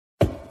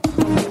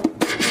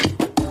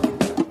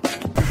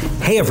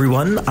Hey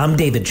everyone, I'm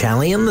David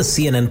Chalian, the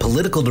CNN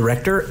political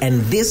director, and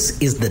this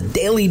is the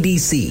Daily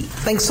DC.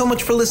 Thanks so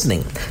much for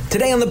listening.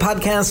 Today on the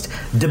podcast,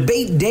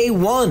 Debate Day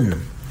 1.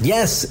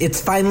 Yes,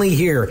 it's finally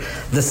here.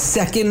 The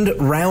second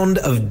round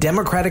of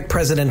Democratic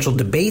presidential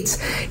debates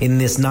in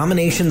this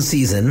nomination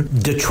season.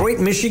 Detroit,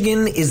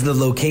 Michigan is the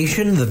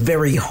location, the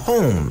very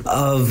home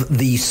of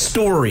the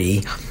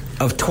story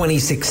of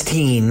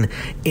 2016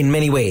 in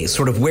many ways,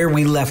 sort of where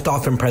we left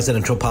off in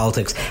presidential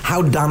politics,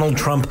 how Donald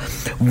Trump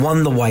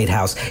won the White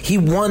House. He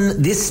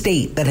won this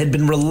state that had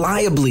been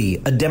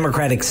reliably a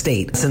Democratic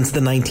state since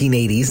the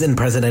 1980s in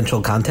presidential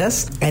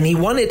contests, and he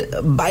won it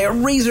by a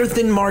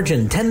razor-thin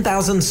margin,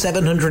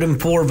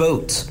 10,704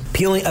 votes,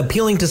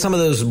 appealing to some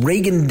of those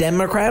Reagan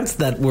Democrats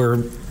that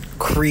were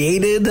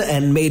created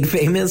and made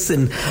famous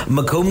in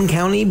Macomb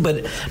County,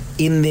 but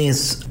in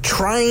this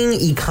trying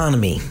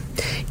economy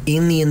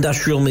in the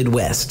industrial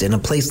Midwest, in a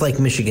place like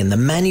Michigan, the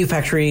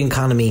manufacturing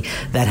economy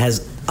that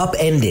has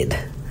upended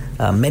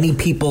many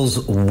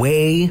people's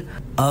way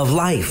of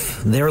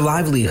life, their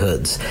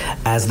livelihoods,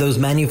 as those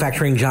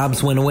manufacturing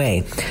jobs went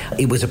away.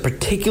 It was a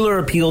particular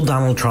appeal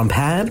Donald Trump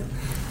had,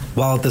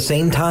 while at the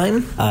same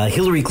time,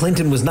 Hillary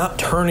Clinton was not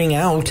turning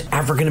out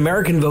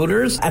African-American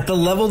voters at the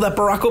level that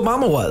Barack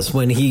Obama was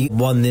when he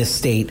won this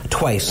state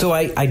twice. So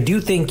I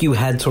do think you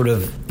had sort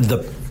of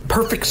the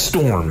perfect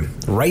storm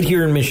right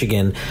here in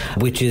Michigan,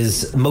 which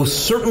is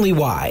most certainly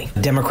why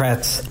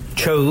Democrats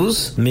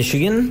chose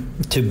Michigan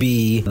to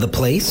be the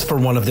place for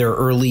one of their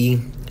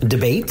early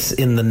debates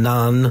in the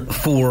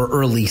non-4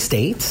 early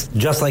states,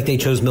 just like they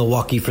chose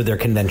Milwaukee for their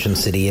convention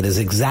city. It is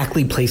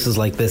exactly places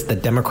like this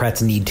that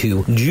Democrats need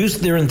to juice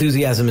their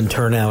enthusiasm and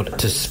turnout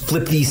to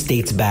flip these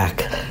states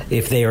back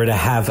if they are to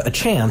have a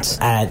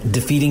chance at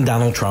defeating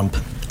Donald Trump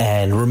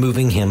and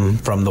removing him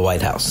from the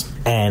White House.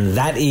 And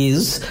that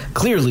is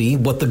clearly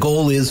what the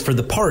goal is for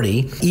the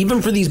party,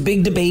 even for these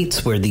big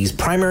debates where these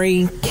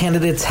primary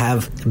candidates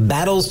have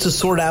battles to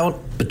sort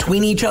out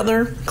between each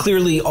other.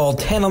 Clearly, all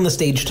 10 on the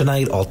stage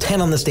tonight, all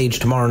 10 on the stage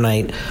tomorrow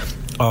night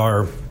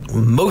are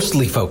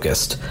mostly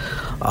focused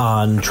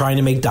on trying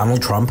to make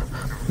Donald Trump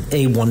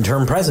a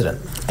one-term president.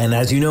 And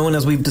as you know, and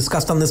as we've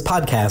discussed on this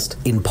podcast,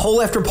 in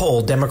poll after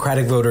poll,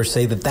 Democratic voters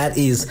say that that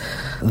is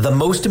the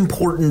most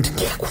important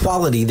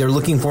quality they're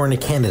looking for in a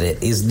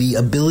candidate, is the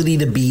ability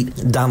to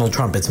beat Donald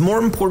Trump. It's more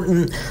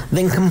important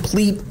than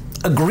complete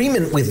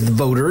agreement with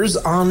voters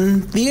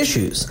on the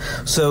issues.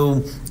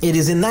 So it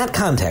is in that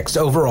context,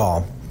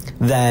 overall,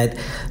 that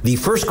the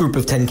first group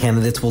of 10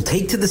 candidates will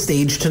take to the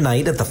stage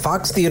tonight at the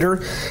Fox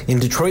Theater in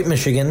Detroit,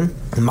 Michigan,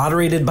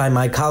 moderated by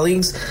my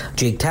colleagues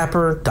Jake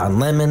Tapper, Don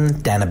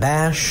Lemon, Dana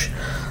Bash,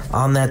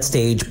 on that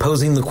stage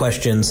posing the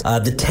questions.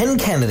 The 10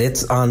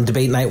 candidates on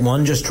debate night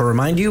 1, just to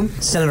remind you: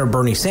 Senator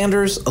Bernie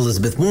Sanders,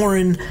 Elizabeth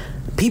Warren,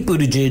 Pete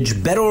Buttigieg,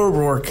 Beto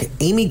O'Rourke,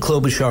 Amy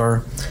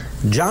Klobuchar,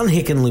 John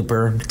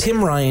Hickenlooper,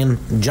 Tim Ryan,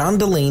 John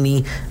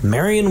Delaney,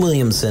 Marianne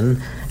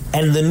Williamson,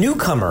 and the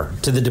newcomer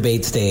to the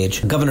debate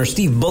stage, Governor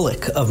Steve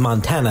Bullock of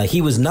Montana. He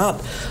was not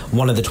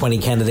one of the 20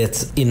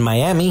 candidates in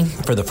Miami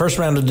for the first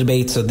round of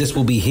debates, so this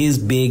will be his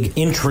big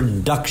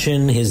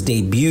introduction, his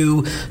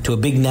debut to a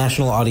big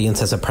national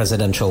audience as a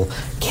presidential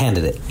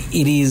candidate.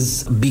 It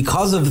is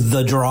because of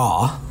the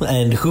draw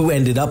and who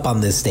ended up on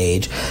this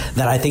stage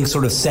that I think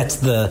sort of sets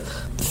the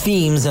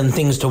themes and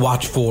things to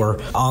watch for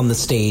on the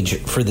stage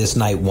for this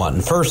night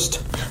 1.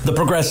 First, the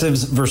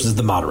progressives versus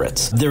the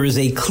moderates. There is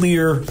a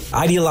clear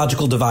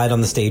ideological divide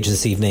on the stage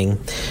this evening,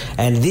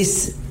 and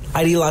this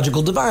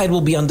ideological divide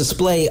will be on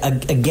display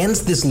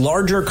against this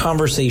larger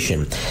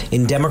conversation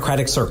in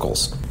Democratic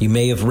circles. You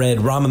may have read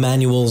Rahm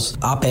Emanuel's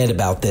op-ed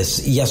about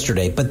this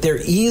yesterday, but there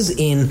is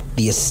in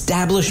the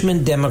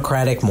establishment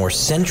Democratic, more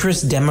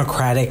centrist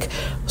Democratic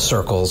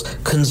circles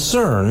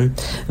concern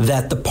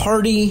that the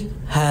party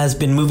has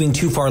been moving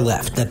too far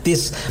left, that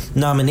this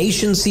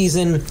nomination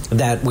season,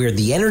 that where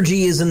the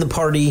energy is in the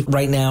party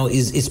right now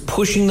is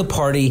pushing the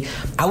party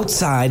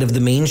outside of the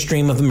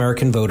mainstream of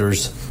American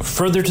voters,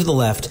 further to the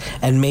left,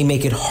 and may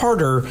make it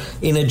harder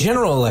in a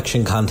general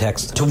election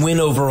context to win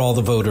over all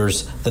the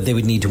voters that they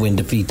would need to win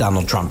to defeat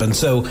Donald Trump. And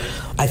so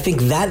I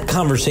think that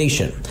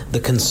conversation, the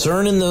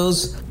concern in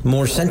those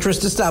more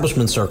centrist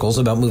establishment circles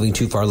about moving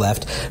too far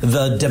left,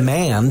 the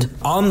demand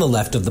on the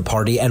left of the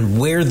party, and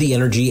where the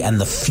energy and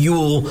the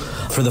fuel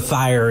for the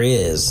fire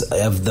is,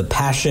 of the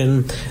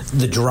passion,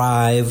 the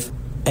drive,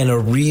 and a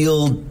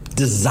real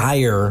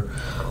desire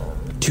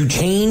to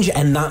change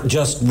and not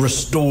just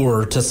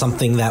restore to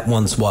something that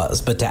once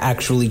was, but to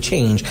actually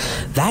change.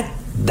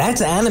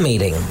 That's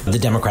animating the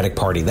Democratic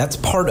Party. That's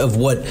part of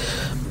what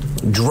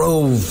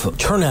drove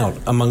turnout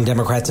among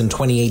Democrats in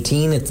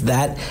 2018. It's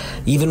that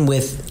even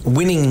with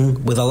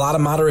winning with a lot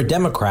of moderate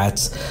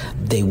Democrats,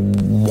 they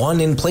won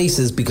in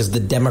places because the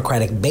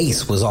Democratic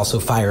base was also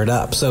fired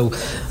up. So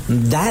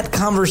that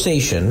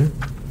conversation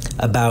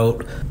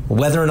about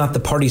whether or not the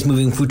party's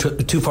moving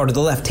too far to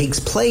the left takes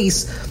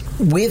place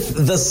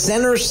with the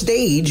center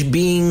stage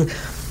being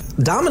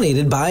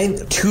dominated by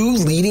two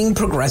leading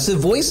progressive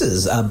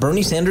voices,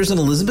 Bernie Sanders and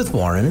Elizabeth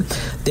Warren.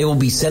 They will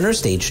be center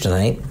stage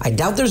tonight. I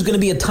doubt there's going to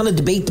be a ton of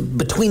debate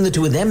between the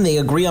two of them. They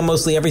agree on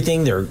mostly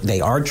everything.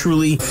 They are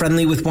truly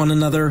friendly with one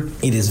another.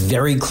 It is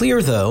very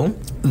clear, though,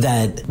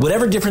 that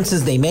whatever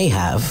differences they may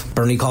have,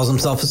 Bernie calls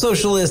himself a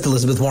socialist,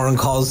 Elizabeth Warren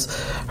calls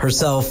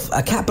herself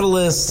a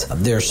capitalist,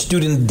 their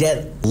student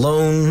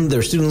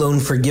loan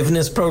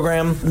forgiveness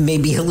program may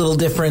be a little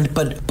different,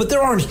 but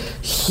there aren't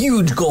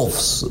huge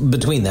gulfs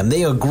between them.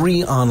 They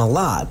agree on a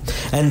lot.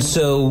 And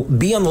so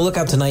be on the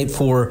lookout tonight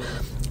for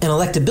an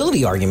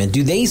electability argument.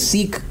 Do they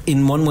seek,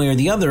 in one way or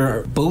the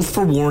other, both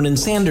for Warren and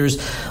Sanders,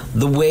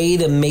 the way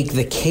to make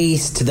the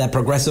case to that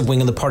progressive wing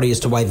of the party as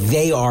to why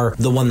they are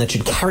the one that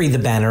should carry the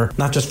banner,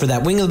 not just for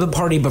that wing of the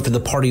party, but for the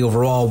party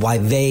overall, why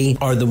they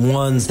are the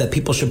ones that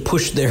people should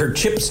push their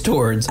chips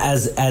towards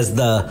as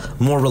the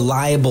more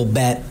reliable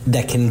bet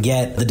that can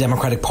get the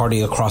Democratic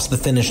Party across the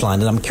finish line.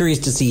 And I'm curious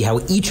to see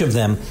how each of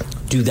them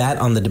do that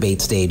on the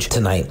debate stage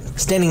tonight.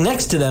 Standing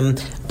next to them,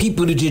 Pete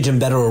Buttigieg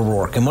and Beto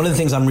O'Rourke. And one of the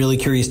things I'm really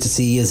curious to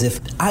see is if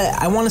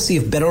I want to see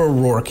if Beto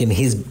O'Rourke, in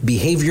his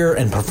behavior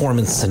and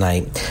performance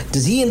tonight,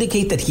 does he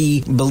indicate that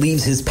he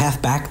believes his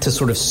path back to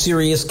sort of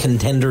serious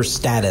contender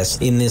status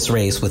in this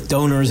race with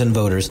donors and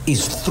voters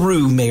is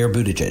through Mayor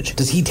Buttigieg?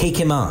 Does he take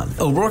him on?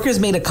 O'Rourke has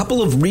made a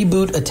couple of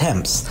reboot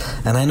attempts,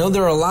 and I know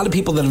there are a lot of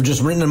people that have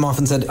just written him off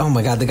and said, oh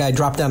my God, the guy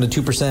dropped down to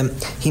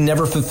 2%. He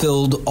never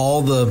fulfilled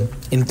all the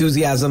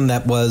enthusiasm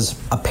that was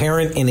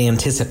apparent in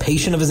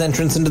anticipation of his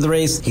entrance into the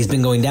race. He's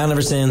been going down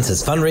ever since.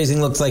 His fundraising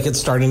looks like it's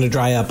starting to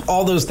dry up.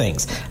 All those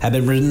things have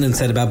been written and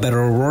said about Beto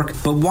O'Rourke.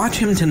 But watch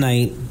him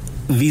tonight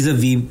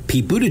vis-a-vis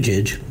Pete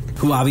Buttigieg,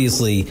 who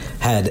obviously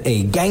had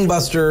a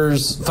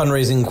gangbusters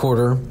fundraising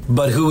quarter,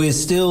 but who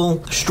is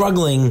still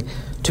struggling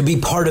to be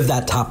part of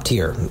that top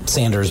tier.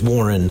 Sanders,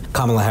 Warren,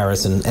 Kamala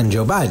Harris, and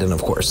Joe Biden,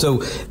 of course.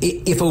 So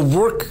if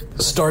O'Rourke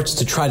starts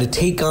to try to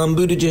take on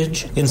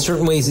Buttigieg, in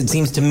certain ways it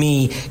seems to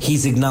me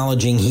he's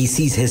acknowledging he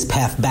sees his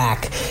path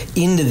back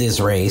into this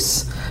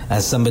race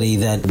as somebody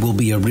that will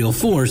be a real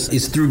force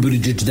is through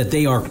Buttigieg, that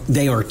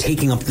they are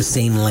taking up the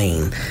same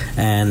lane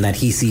and that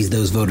he sees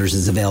those voters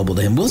as available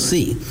to him. We'll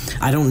see.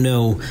 I don't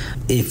know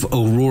if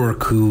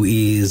O'Rourke, who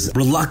is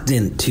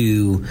reluctant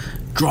to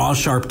draw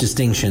sharp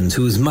distinctions,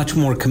 who is much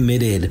more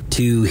committed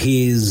to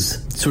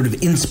his sort of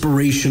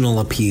inspirational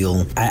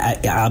appeal.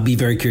 I'll be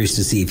very curious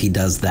to see if he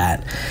does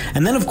that.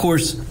 And then, of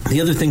course,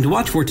 the other thing to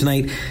watch for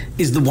tonight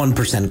is the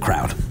 1%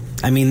 crowd.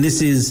 I mean,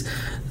 this is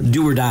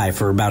do or die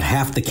for about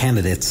half the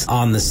candidates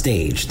on the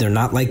stage. They're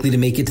not likely to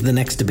make it to the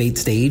next debate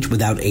stage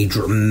without a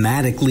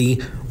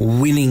dramatically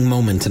winning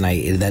moment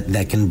tonight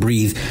that can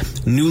breathe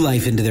new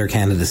life into their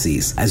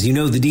candidacies. As you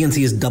know, the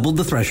DNC has doubled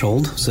the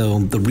threshold, so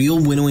the real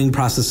winnowing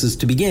process is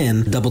to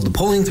begin. Doubled the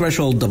polling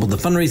threshold, doubled the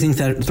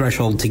fundraising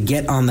threshold to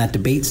get on that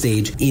debate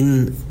stage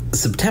in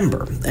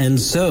September. And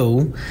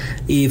so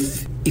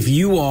if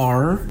you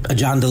are a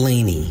John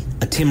Delaney,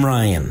 a Tim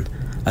Ryan,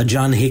 a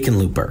John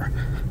Hickenlooper,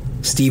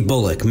 Steve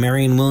Bullock,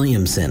 Marianne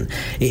Williamson,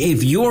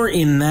 if you're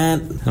in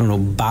that,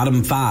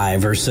 bottom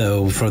 5 or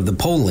so for the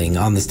polling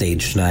on the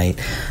stage tonight,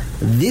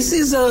 this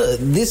is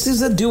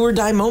a do or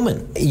die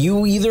moment.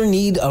 You either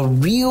need a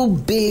real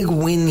big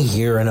win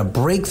here and a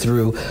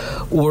breakthrough,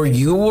 or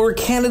your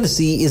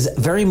candidacy is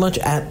very much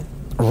at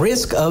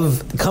risk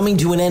of coming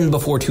to an end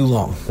before too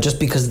long. Just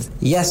because,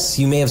 yes,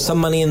 you may have some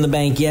money in the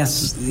bank.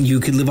 Yes, you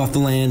could live off the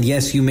land.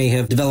 Yes, you may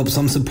have developed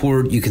some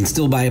support. You can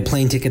still buy a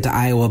plane ticket to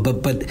Iowa,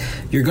 but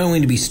you're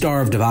going to be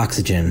starved of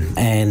oxygen,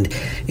 and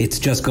it's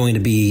just going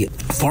to be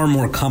far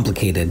more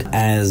complicated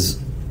as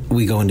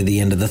we go into the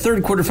end of the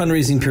third quarter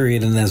fundraising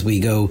period, and as we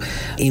go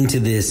into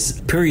this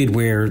period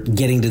where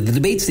getting to the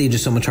debate stage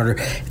is so much harder,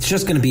 it's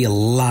just going to be a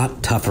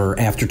lot tougher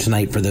after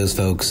tonight for those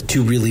folks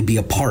to really be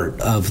a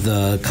part of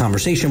the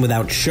conversation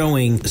without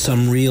showing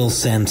some real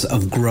sense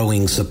of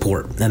growing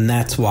support. And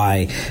that's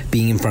why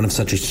being in front of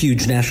such a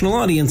huge national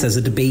audience as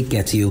a debate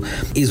gets you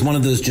is one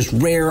of those just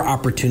rare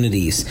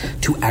opportunities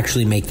to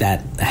actually make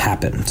that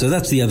happen. So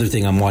that's the other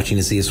thing I'm watching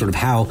to see is sort of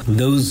how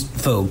those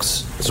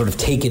folks sort of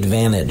take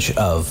advantage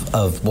of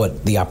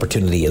what the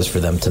opportunity is for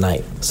them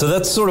tonight. So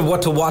that's sort of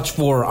what to watch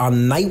for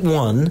on night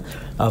one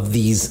of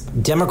these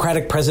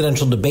Democratic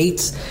presidential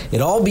debates. It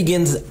all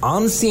begins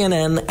on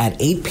CNN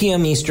at 8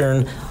 p.m.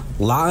 Eastern,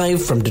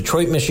 live from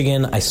Detroit,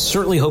 Michigan. I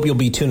certainly hope you'll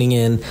be tuning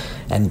in,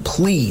 and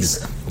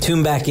please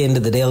tune back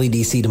into the Daily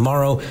DC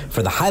tomorrow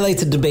for the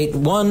highlights of debate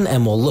 1,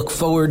 and we'll look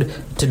forward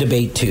to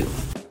debate 2.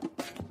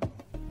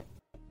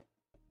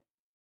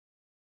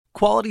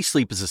 Quality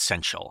sleep is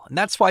essential, and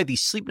that's why the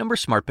Sleep Number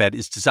Smart Bed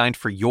is designed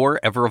for your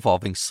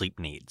ever-evolving sleep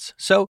needs.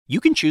 So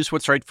you can choose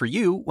what's right for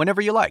you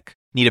whenever you like.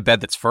 Need a bed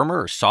that's firmer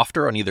or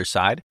softer on either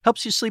side?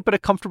 Helps you sleep at a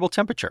comfortable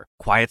temperature.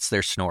 Quiets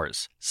their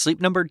snores.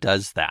 Sleep Number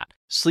does that.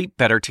 Sleep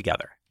better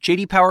together.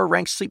 J.D. Power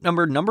ranks Sleep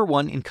Number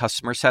 #1 in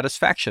customer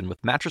satisfaction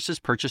with mattresses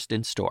purchased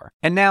in-store.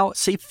 And now,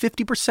 save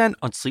 50%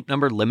 on Sleep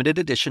Number limited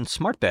edition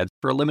smart beds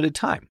for a limited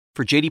time.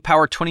 For J.D.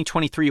 Power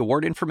 2023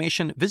 award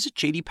information, visit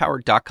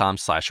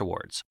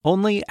jdpower.com/awards.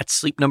 Only at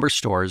Sleep Number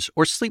stores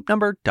or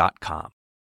sleepnumber.com.